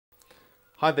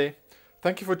Hi there.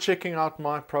 Thank you for checking out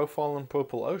my profile on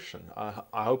Purple Ocean.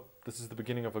 I hope this is the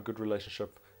beginning of a good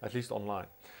relationship, at least online.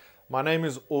 My name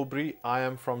is Aubrey. I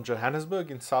am from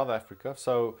Johannesburg in South Africa.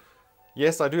 So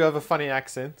yes, I do have a funny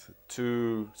accent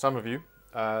to some of you,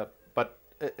 but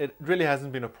it really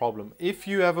hasn't been a problem. If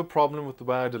you have a problem with the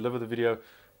way I deliver the video,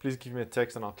 please give me a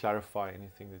text and I'll clarify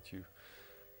anything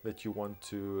that you want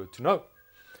to know.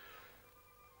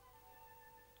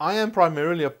 I am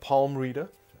primarily a palm reader.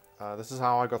 This is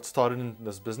how I got started in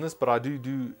this business, but I do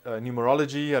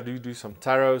numerology, I do some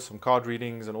tarot, some card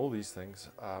readings and all these things.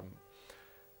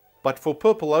 But for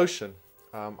Purple Ocean,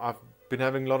 I've been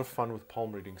having a lot of fun with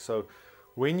palm reading. So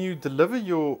when you deliver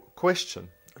your question,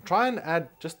 try and add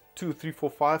just 2, 3, 4,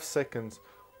 5 seconds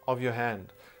of your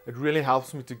hand. It really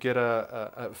helps me to get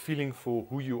a feeling for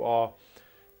who you are,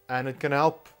 and it can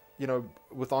help, you know,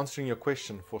 with answering your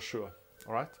question for sure.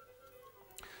 All right.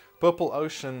 Purple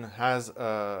Ocean has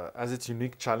its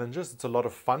unique challenges. It's a lot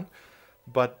of fun,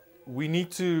 but we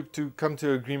need to come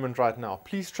to agreement right now.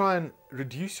 Please try and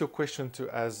reduce your question to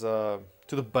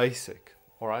the basic.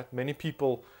 All right. Many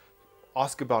people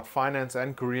ask about finance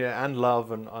and career and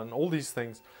love and all these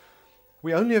things.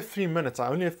 We only have 3 minutes. I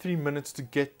only have 3 minutes to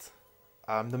get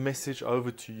the message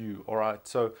over to you. All right.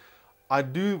 So I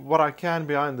do what I can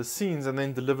behind the scenes and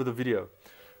then deliver the video.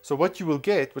 So what you will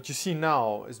get, what you see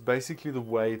now, is basically the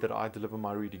way that I deliver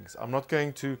my readings. I'm not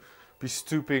going to be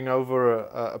stooping over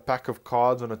a pack of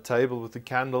cards on a table with a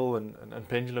candle and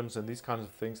pendulums and these kinds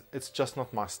of things. It's just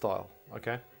not my style,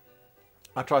 okay?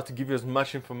 I try to give you as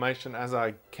much information as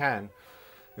I can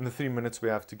in the 3 minutes we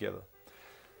have together.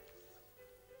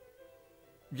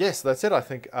 Yes, that's it, I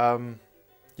think.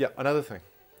 Yeah, another thing.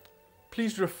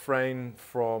 Please refrain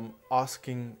from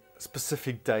asking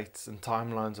specific dates and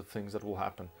timelines of things that will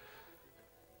happen.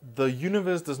 The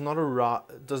universe does not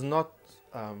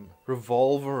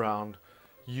revolve around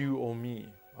you or me,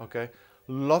 okay?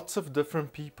 Lots of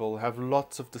different people have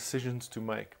lots of decisions to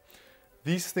make.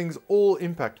 These things all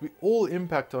impact. We all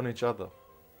impact on each other.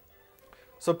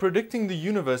 So predicting the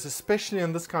universe, especially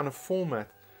in this kind of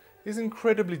format, is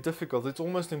incredibly difficult. It's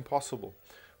almost impossible.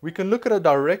 We can look at a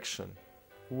direction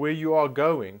where you are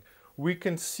going. We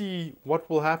can see what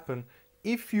will happen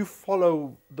if you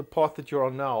follow the path that you're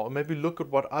on now, or maybe look at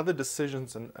what other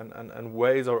decisions and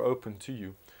ways are open to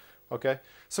you. Okay,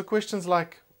 so questions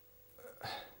like,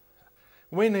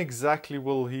 when exactly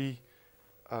will he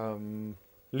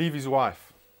leave his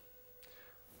wife?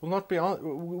 Will not be.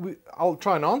 I'll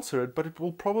try and answer it, but it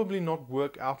will probably not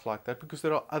work out like that because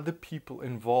there are other people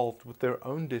involved with their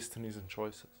own destinies and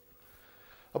choices.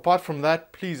 Apart from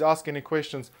that, please ask any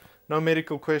questions. No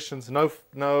medical questions, no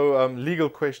legal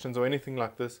questions or anything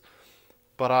like this.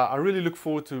 But I really look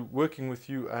forward to working with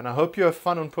you, and I hope you have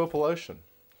fun on Purple Ocean.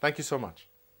 Thank you so much.